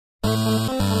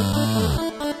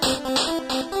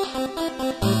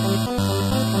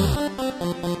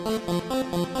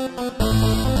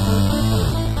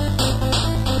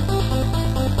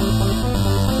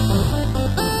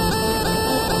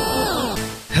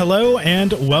Hello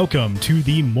and welcome to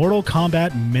the Mortal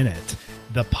Kombat Minute,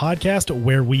 the podcast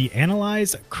where we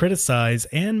analyze, criticize,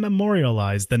 and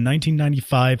memorialize the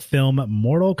 1995 film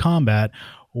Mortal Kombat,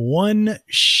 one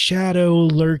shadow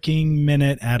lurking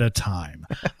minute at a time.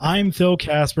 I'm Phil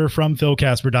Casper from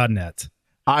philcasper.net.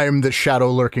 I'm the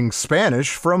shadow lurking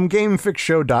Spanish from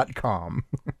GameFixShow.com.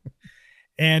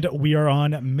 And we are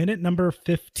on minute number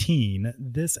 15.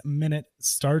 This minute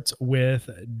starts with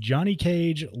Johnny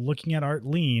Cage looking at Art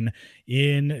Lean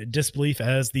in disbelief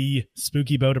as the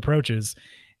spooky boat approaches.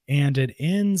 And it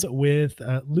ends with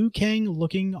Liu Kang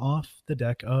looking off the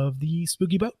deck of the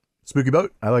spooky boat. Spooky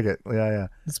boat. I like it. Yeah.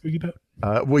 The spooky boat.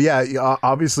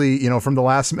 Obviously, from the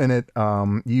last minute,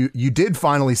 you did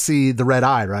finally see the red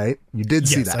eye, right? You did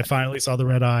see that. Yes, I finally saw the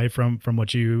red eye from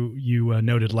what you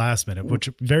noted last minute, which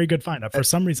very good find. For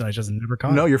some reason, I just never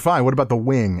caught it. No, you're fine. What about the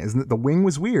wing? Isn't it the wing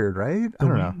was weird, right? I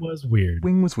don't know. Was weird.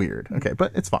 Wing was weird. Okay,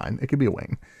 but it's fine. It could be a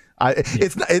wing.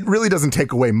 It really doesn't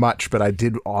take away much, but I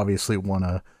did obviously want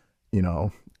to,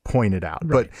 point it out.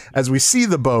 Right. But as we see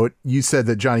the boat, you said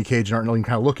that Johnny Cage and Art Lean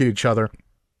kind of look at each other.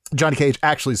 Johnny Cage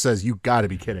actually says, "You got to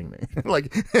be kidding me!"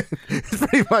 Like,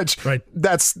 pretty much. Right.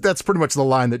 That's pretty much the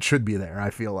line that should be there. I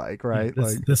feel like, right?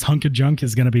 This hunk of junk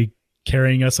is going to be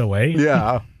carrying us away.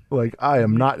 Yeah. Like, I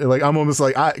am not, like, I'm almost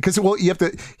like, because you have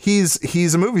to,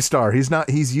 he's a movie star.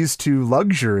 He's used to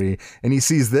luxury, and he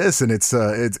sees this, and it's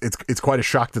quite a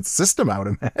shock to the system, I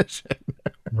would imagine.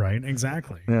 Right.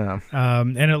 Exactly. Yeah.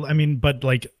 But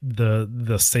like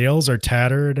the sails are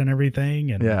tattered and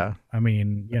everything. And yeah.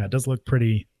 It does look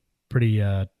pretty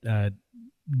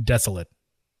desolate,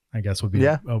 I guess would be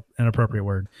an appropriate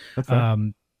word.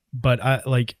 But I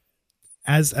like,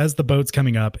 as the boat's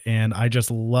coming up, and I just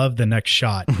love the next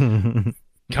shot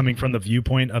coming from the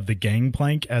viewpoint of the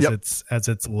gangplank as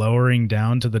it's lowering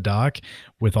down to the dock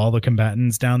with all the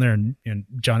combatants down there, and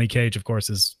Johnny Cage, of course,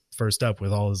 is first up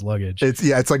with all his luggage.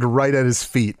 It's like right at his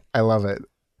feet. I love it.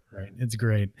 Right, it's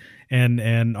great,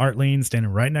 and Art Lean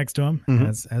standing right next to him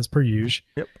as per usual.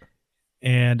 Yep.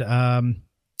 And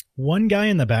one guy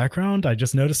in the background, I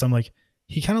just noticed. I'm like,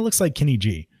 he kind of looks like Kenny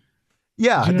G.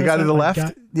 Yeah, the guy to the left.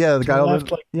 The guy on the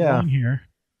left, here.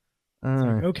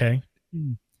 Like, okay.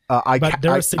 But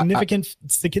there are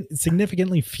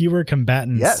significantly fewer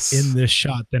combatants in this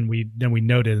shot than we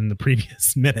noted in the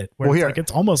previous minute. Where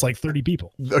it's almost like 30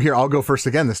 people. Here, I'll go first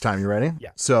again this time. You ready? Yeah.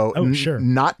 So, sure.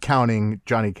 Not counting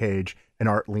Johnny Cage and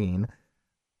Art Lean,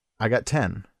 I got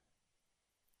 10.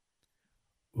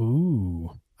 Ooh,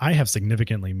 I have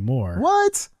significantly more.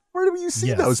 What? Where do you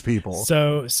see those people?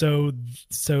 So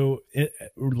it,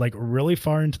 like really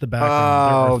far into the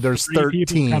background. There's 13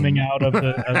 people coming out of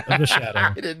the shadow.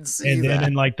 I didn't see and that. Then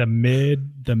in like the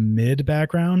mid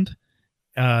background,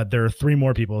 there are 3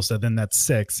 more people. So then that's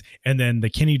 6. And then the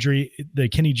Kenny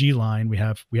G line, we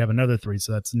have another 3.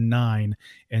 So that's 9.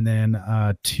 And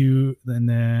then 2. And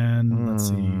then let's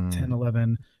see, 10,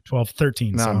 11, 12,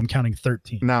 13. So I'm counting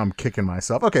 13. Now I'm kicking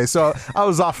myself. Okay, so I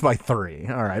was off by 3.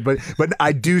 All right, but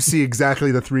I do see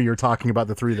exactly the 3 you're talking about,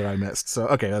 the 3 that I missed. So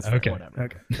okay, that's fine.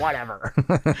 Okay. Whatever.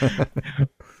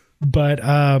 But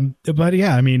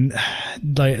yeah, I mean,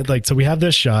 like so we have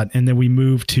this shot, and then we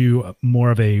move to more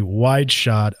of a wide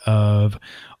shot of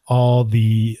all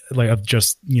the of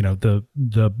just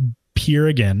the pier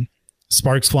again,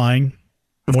 sparks flying,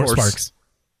 more sparks,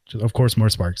 of course, more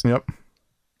sparks. Yep.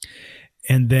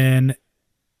 And then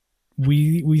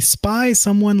we spy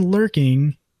someone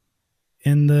lurking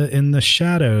in the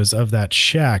shadows of that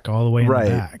shack all the way in the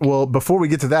back. Well, before we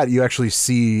get to that, you actually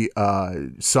see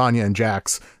Sonya and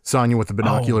Jax. Sonya with the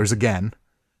binoculars again.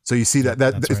 So you see that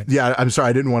right. Yeah, I'm sorry,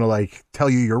 I didn't want to tell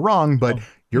you you're wrong, but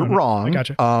you're wrong. I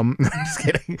gotcha. Just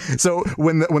kidding. So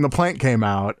when the plant came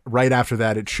out, right after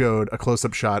that, it showed a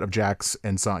close-up shot of Jax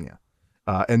and Sonya.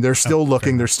 And they're still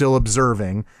looking, they're still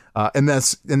observing, and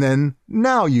then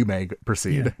now you may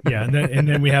proceed. Yeah. And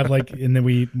then we have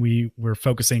we're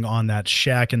focusing on that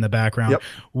shack in the background,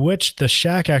 which the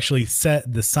shack actually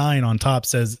set the sign on top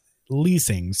says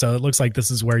leasing. So it looks like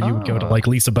this is where you would go to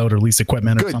lease a boat or lease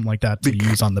equipment or something like that to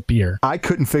use on the pier. I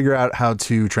couldn't figure out how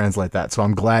to translate that, so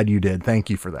I'm glad you did. Thank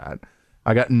you for that.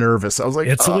 I got nervous. I was like,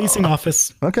 it's a leasing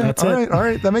office. Okay. That's all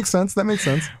right. That makes sense.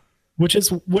 Which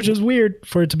is weird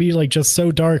for it to be just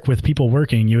so dark with people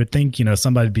working. You would think,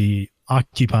 somebody'd be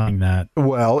occupying that.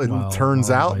 Well, it turns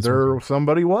out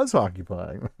somebody was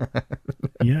occupying.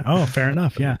 Yeah. Oh, fair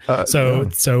enough. Yeah.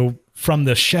 So from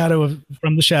the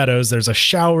shadows, there's a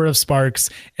shower of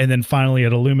sparks, and then finally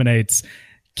it illuminates.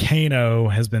 Kano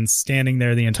has been standing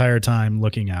there the entire time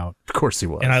looking out. Of course he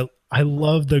was. And I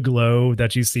love the glow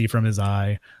that you see from his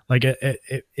eye. Like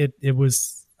it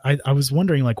was I was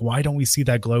wondering, like, why don't we see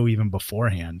that glow even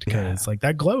beforehand? Because like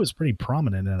that glow is pretty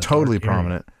prominent. In totally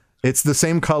prominent. It's the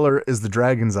same color as the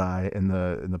dragon's eye in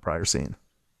the prior scene.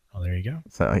 Oh, there you go.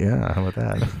 So yeah, how about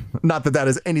that? Not that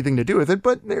has anything to do with it,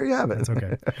 but there you have it. It's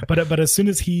okay. But as soon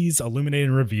as he's illuminated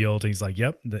and revealed, he's like,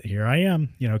 "Yep, here I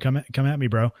am. You know, come at me,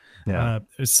 bro." Yeah.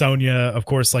 Sonya, of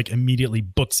course, like immediately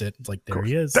books it. It's like, there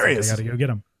he is. There he is. I got to go get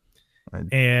him.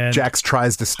 And Jax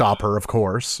tries to stop her, of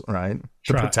course, right?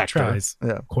 To protect tries, her.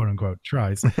 Yeah. Quote unquote,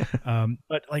 tries.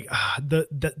 But like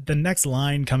the next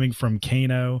line coming from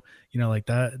Kano, you know, like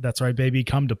that's right, baby,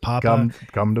 come to Papa.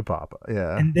 Come to Papa.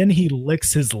 Yeah. And then he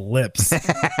licks his lips.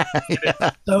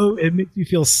 Yeah. So it makes me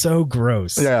feel so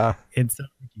gross. Yeah. It's so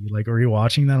like, are you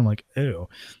watching that? I'm like, ew.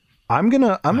 I'm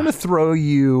gonna throw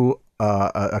you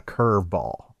a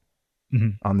curveball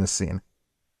on this scene.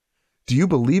 Do you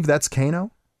believe that's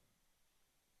Kano?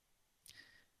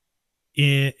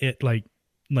 It like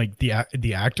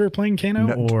the actor playing Kano,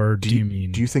 no, or do you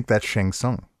mean? Do you think that's Shang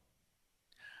Tsung?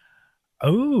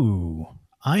 Oh,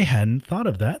 I hadn't thought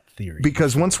of that theory.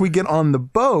 Because once we get on the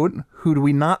boat, who do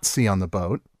we not see on the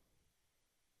boat?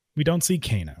 We don't see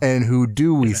Kano. And who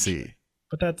do we see?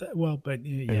 But that's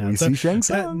yeah. We see Shang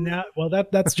Tsung.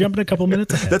 That's jumping a couple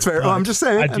minutes ahead. That's fair. I'm just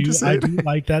saying. I do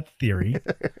like that theory.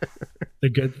 The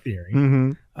good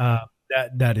theory.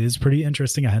 That is pretty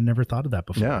interesting. I had never thought of that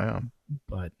before. Yeah.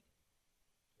 But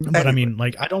anyway. I mean,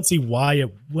 like, I don't see why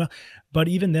it. Well, but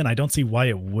even then, I don't see why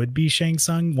it would be Shang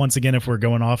Tsung. Once again, if we're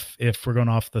going off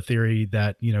the theory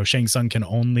that, you know, Shang Tsung can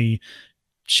only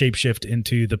shapeshift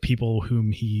into the people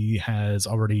whom he has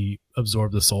already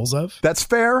absorbed the souls of. That's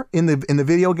fair. In the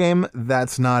video game,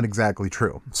 that's not exactly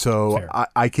true. So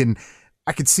I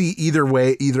could see either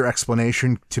way, either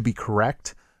explanation to be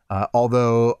correct.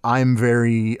 Although I'm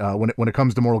very when it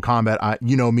comes to Mortal Kombat,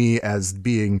 you know me as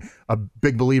being a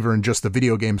big believer in just the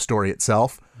video game story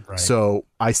itself. Right. So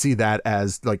I see that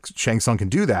as like Shang Tsung can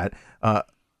do that.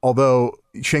 Although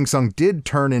Shang Tsung did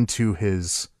turn into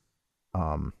his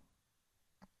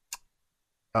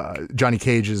Johnny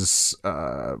Cage's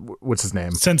what's his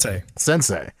name? Sensei.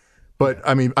 But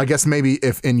I mean, I guess maybe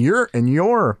if in your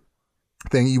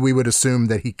thing we would assume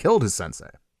that he killed his sensei.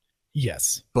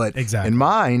 Yes, but exactly. In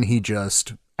mine, he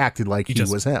just acted like he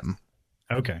was him.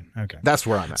 Okay. That's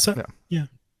where I'm at. So, yeah.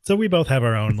 So we both have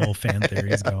our own little fan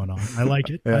theories going on. I like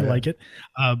it. I like it.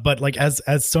 But like as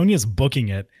Sonya's booking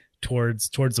it towards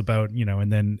the boat, you know,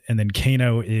 and then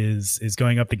Kano is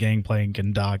going up the gangplank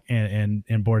and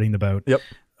and boarding the boat. Yep.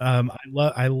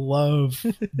 I love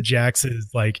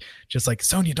Jax's just like,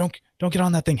 Sonya, don't get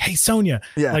on that thing. Hey, Sonya.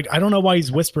 Yeah. Like, I don't know why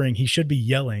he's whispering. He should be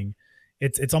yelling.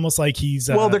 It's almost like he's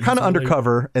they're kind of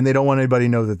undercover and they don't want anybody to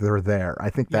know that they're there. I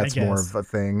think that's more of a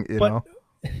thing, you know.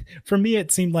 For me,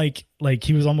 it seemed like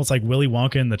he was almost like Willy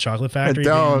Wonka in the Chocolate Factory.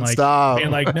 Don't stop.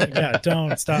 Being like, no, yeah,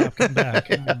 don't stop. Come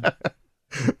back.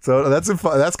 So that's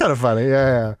kind of funny.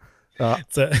 Yeah.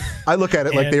 I look at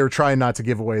it like they were trying not to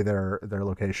give away their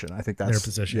location. I think that's their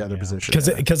position. Yeah, their position.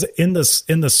 Because in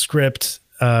the script,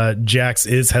 Jax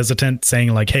is hesitant,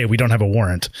 saying like, "Hey, we don't have a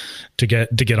warrant to get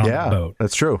on the boat."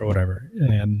 That's true, or whatever.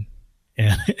 And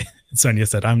Sonya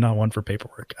said, "I'm not one for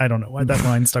paperwork." I don't know why that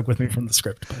line stuck with me from the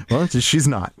script. Well, she's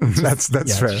not. That's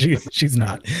fair. She's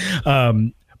not.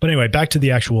 But anyway, back to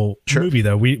the actual movie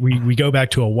though. We go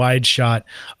back to a wide shot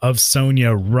of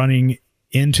Sonya running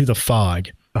into the fog.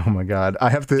 Oh my God. I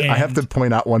have to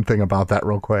point out one thing about that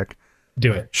real quick.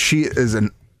 Do it. She is an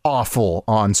awful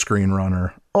on-screen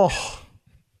runner. Oh,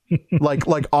 like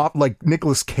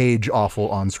Nicolas Cage awful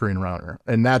on-screen runner.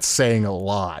 And that's saying a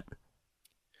lot.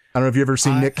 I don't know if you've ever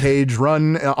seen Nick Cage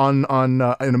run on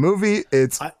in a movie.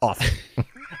 It's awful.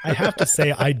 I have to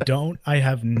say, I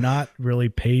have not really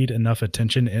paid enough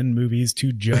attention in movies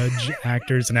to judge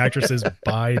actors and actresses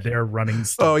by their running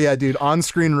style. Oh yeah, dude.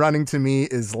 On-screen running to me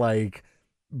is like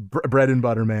bread and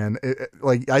butter, man.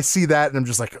 Like I see that and I'm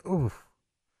just like, ooh,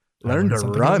 learn to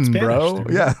run, Spanish, bro.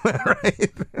 Dude. Yeah,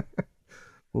 right.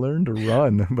 Learn to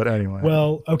run. But anyway.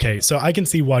 Well, okay. So I can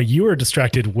see why you were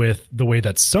distracted with the way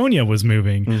that Sonya was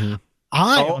moving. Mm-hmm.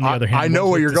 On the other hand, I know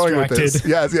where you're going with this.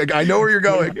 Yes, I know where you're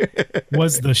going.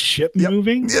 Was the ship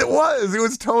moving? It was. It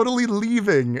was totally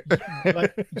leaving.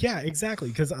 Yeah, exactly.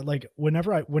 Because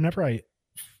whenever I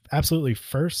absolutely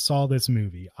first saw this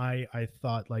movie, I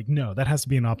thought like, no, that has to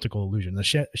be an optical illusion. The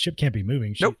ship can't be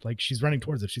moving. She's running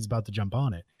towards it. She's about to jump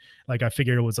on it. Like I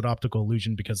figured it was an optical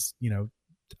illusion because, you know,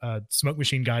 smoke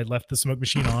machine guy left the smoke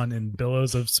machine on and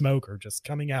billows of smoke are just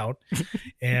coming out.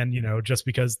 And, you know, just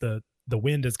because the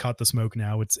wind has caught the smoke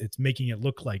now, it's making it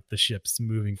look like the ship's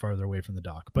moving farther away from the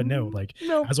dock. But no,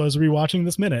 as I was rewatching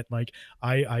this minute, like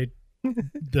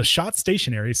the shot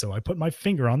stationary. So I put my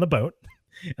finger on the boat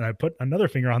and I put another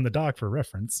finger on the dock for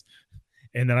reference.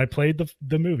 And then I played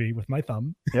the movie with my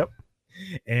thumb. Yep.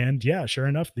 And yeah, sure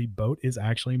enough, the boat is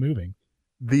actually moving.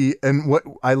 And what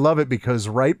I love it because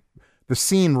the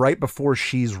scene right before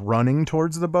she's running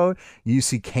towards the boat, you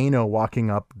see Kano walking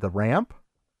up the ramp,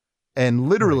 and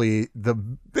literally the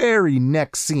very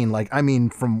next scene, like, I mean,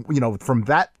 from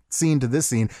that scene to this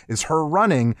scene is her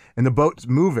running and the boat's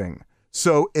moving.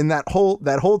 So in that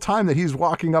whole time that he's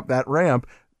walking up that ramp,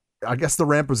 I guess the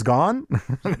ramp was gone.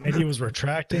 Maybe it was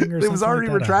retracting or something. It was already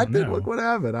like retracted. Look what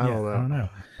happened. I don't know.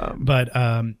 But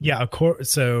yeah, of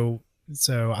course. So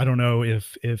I don't know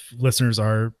if listeners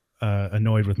are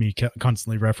annoyed with me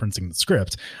constantly referencing the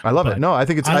script. I love it. No, I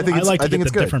think it's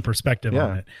good. Different perspective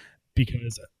on it,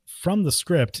 because from the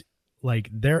script,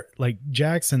 like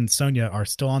Jax and Sonya are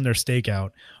still on their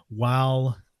stakeout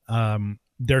while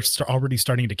they're already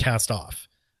starting to cast off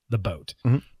the boat.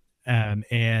 Mm-hmm.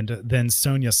 And then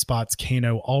Sonya spots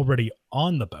Kano already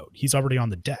on the boat. He's already on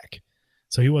the deck.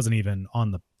 So he wasn't even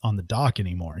on the dock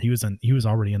anymore. He was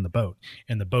already in the boat,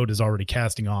 and the boat is already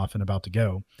casting off and about to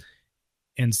go.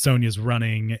 And Sonya's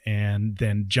running and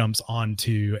then jumps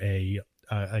onto a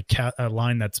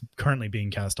line that's currently being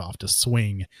cast off to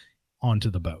swing onto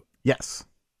the boat. Yes.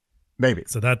 Maybe.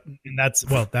 So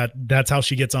that's how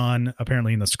she gets on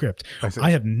apparently in the script.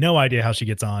 I have no idea how she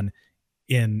gets on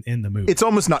in the movie. It's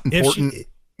almost not important.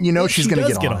 She's going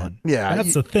to get on. Yeah.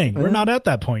 That's the thing. We're not at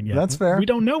that point yet. That's fair. We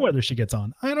don't know whether she gets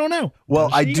on. I don't know. Well,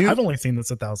 I've only seen this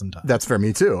 1,000 times. That's fair.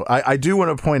 Me too. I do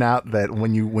want to point out that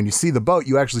when you see the boat,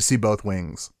 you actually see both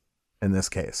wings in this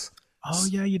case. Oh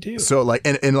yeah, you do. So like,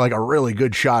 and like a really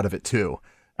good shot of it too.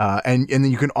 And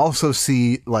then you can also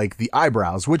see like the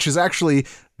eyebrows, which is actually,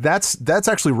 that's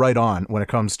actually right on when it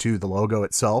comes to the logo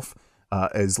itself.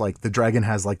 Is like the dragon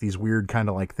has like these weird kind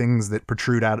of like things that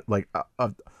protrude out like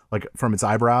from its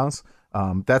eyebrows.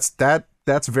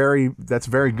 That's very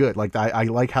good. Like I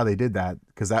like how they did that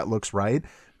because that looks right.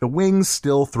 The wings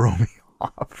still throw me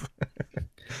off.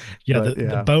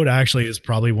 The boat actually is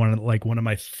probably one of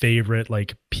my favorite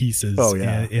like pieces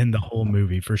in the whole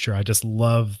movie for sure. I just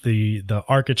love the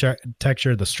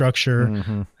architecture, the structure,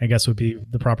 mm-hmm. I guess would be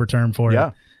the proper term for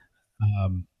it.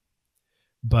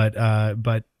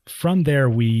 But from there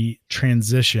we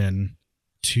transition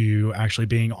to actually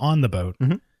being on the boat,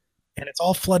 mm-hmm. and it's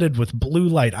all flooded with blue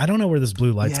light. I don't know where this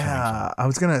blue light's coming from. I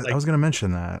was gonna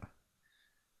mention that.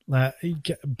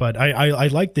 But I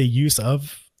like the use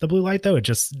of the blue light though. It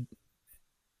just,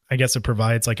 I guess it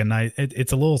provides like a nice,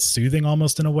 it's a little soothing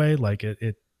almost in a way. Like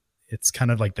it's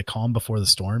kind of like the calm before the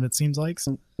storm, it seems like.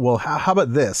 Well, how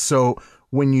about this? So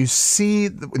when you see,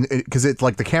 because it's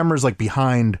like the camera's like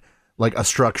behind like a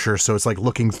structure, so it's like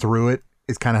looking through it.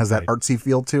 It kind of has that artsy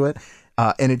feel to it,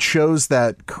 and it shows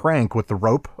that crank with the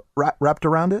rope wrapped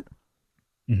around it.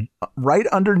 Mm-hmm. Right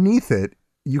underneath it,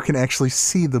 you can actually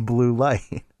see the blue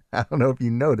light. I don't know if you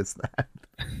noticed that.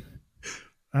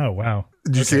 Oh wow!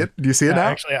 Do you see it? Do you see it now?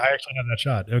 I actually have that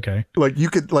shot. Okay. Like you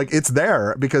could, like it's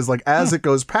there because like as it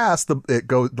goes past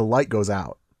the light goes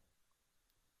out.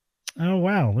 Oh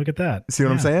wow! Look at that. See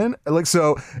what I'm saying? Like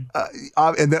so,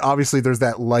 and then obviously there's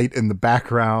that light in the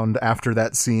background after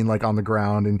that scene, like on the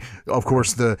ground, and of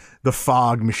course the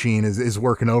fog machine is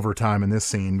working overtime in this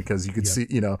scene because you could see,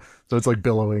 so it's like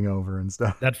billowing over and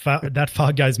stuff. That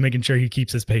fog guy's making sure he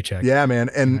keeps his paycheck. Yeah, man,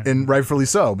 and rightfully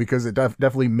so because it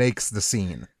definitely makes the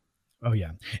scene. Oh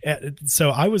yeah. So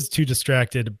I was too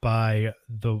distracted by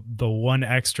the one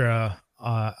extra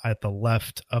at the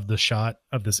left of the shot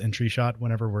of this entry shot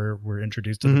whenever we're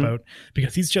introduced to mm-hmm. the boat,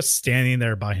 because he's just standing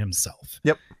there by himself.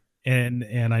 Yep.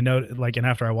 And I know, like, and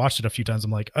after I watched it a few times, I'm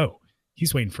like, oh,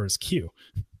 he's waiting for his cue.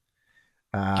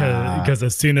 Because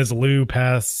as soon as Lou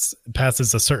passes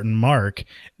a certain mark,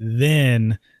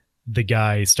 then the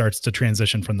guy starts to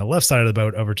transition from the left side of the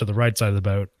boat over to the right side of the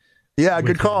boat. Yeah,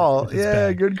 good call.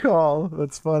 Good call.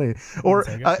 That's funny. Or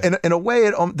in a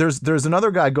way, there's another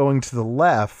guy going to the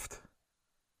left.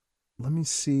 Let me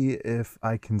see if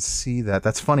I can see that.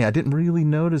 That's funny. I didn't really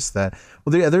notice that.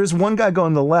 Well, there's one guy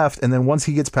going to the left, and then once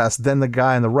he gets past, then the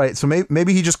guy on the right. So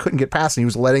maybe he just couldn't get past, and he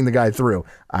was letting the guy through.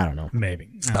 I don't know. Maybe.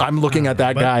 I'm looking at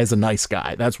that guy as a nice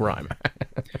guy. That's where I'm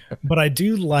at. But I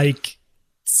do like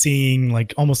seeing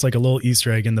like almost like a little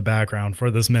Easter egg in the background for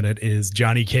this minute is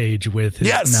Johnny Cage with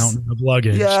his mountain of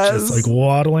luggage, just like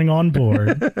waddling on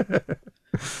board.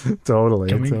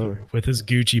 Totally with his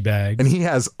Gucci bag, and he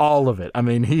has all of it. I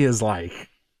mean, he's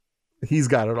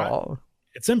got it all.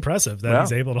 It's impressive that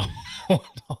he's able to hold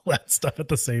all that stuff at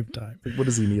the same time. What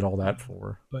does he need all that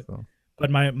for? But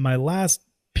my last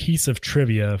piece of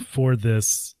trivia for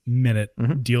this minute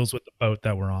mm-hmm. deals with the boat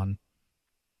that we're on.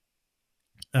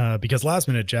 because last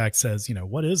minute Jax says,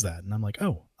 what is that? And I'm like,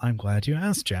 oh, I'm glad you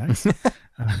asked, Jax.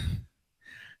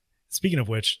 Speaking of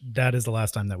which, that is the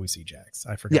last time that we see Jax.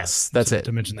 I forgot. Yes, that's it.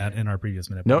 To mention that in our previous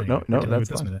minute. No, that's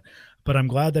this minute. But I'm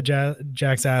glad that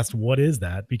Jax asked, what is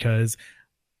that? Because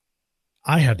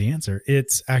I have the answer.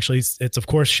 It's of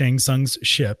course Shang Tsung's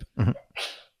ship,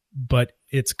 but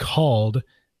it's called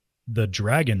the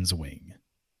Dragon's Wing.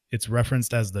 It's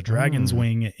referenced as the Dragon's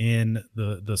Wing in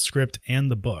the script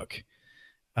and the book.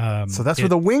 So that's where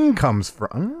the wing comes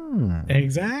from.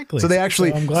 Exactly. So they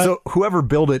actually, so whoever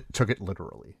built it took it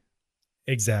literally.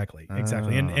 Exactly.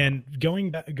 And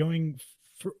going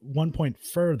one point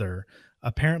further,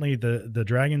 apparently the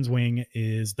Dragon's Wing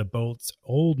is the boat's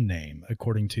old name,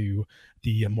 according to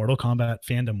the Mortal Kombat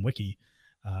fandom wiki.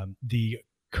 The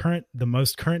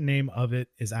most current name of it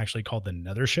is actually called the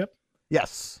Nethership.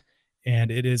 Yes.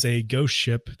 And it is a ghost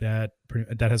ship that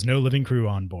has no living crew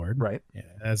on board. Right.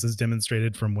 As is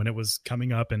demonstrated from when it was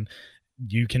coming up. And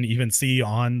you can even see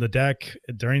on the deck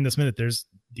during this minute, there's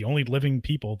the only living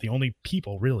people,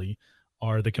 really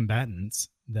are the combatants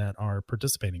that are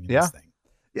participating in this thing.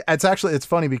 Yeah, it's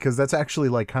funny because that's actually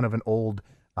like kind of an old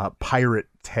pirate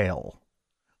tale.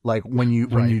 Like when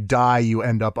you die, you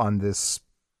end up on this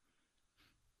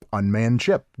unmanned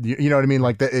ship. You know what I mean?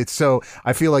 Like that. It's so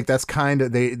I feel like that's kind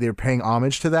of they're paying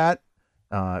homage to that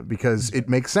because it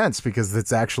makes sense because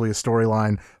it's actually a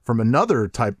storyline from another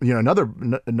type,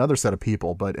 another set of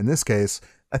people. But in this case,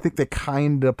 I think they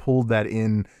kind of pulled that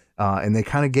in. And they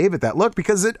kind of gave it that look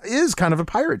because it is kind of a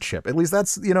pirate ship. At least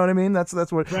that's, you know what I mean? That's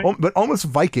what, but almost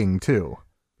Viking too,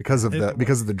 because of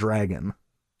the dragon.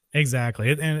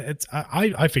 Exactly. And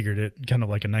I figured it kind of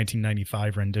like a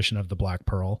 1995 rendition of the Black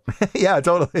Pearl. Yeah,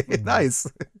 totally. Nice.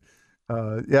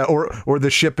 Or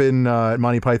the ship in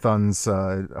Monty Python's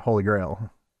Holy Grail.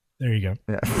 There you go.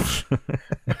 Yeah.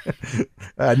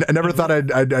 I never thought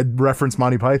I'd reference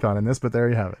Monty Python in this, but there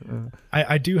you have it.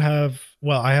 I do have.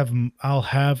 Well, I'll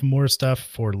have more stuff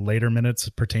for later minutes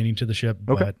pertaining to the ship,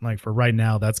 but like for right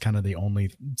now, that's kind of the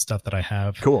only stuff that I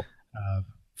have. Cool.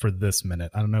 For this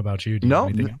minute, I don't know about you.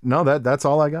 No, that's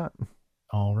all I got.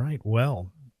 All right.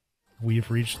 Well,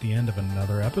 we've reached the end of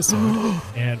another episode,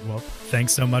 and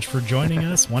thanks so much for joining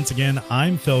us once again.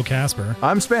 I'm Phil Casper.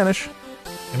 I'm Spanish.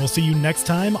 And we'll see you next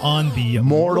time on the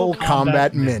Mortal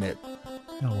Kombat Minute.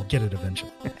 No, we'll get it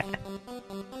eventually.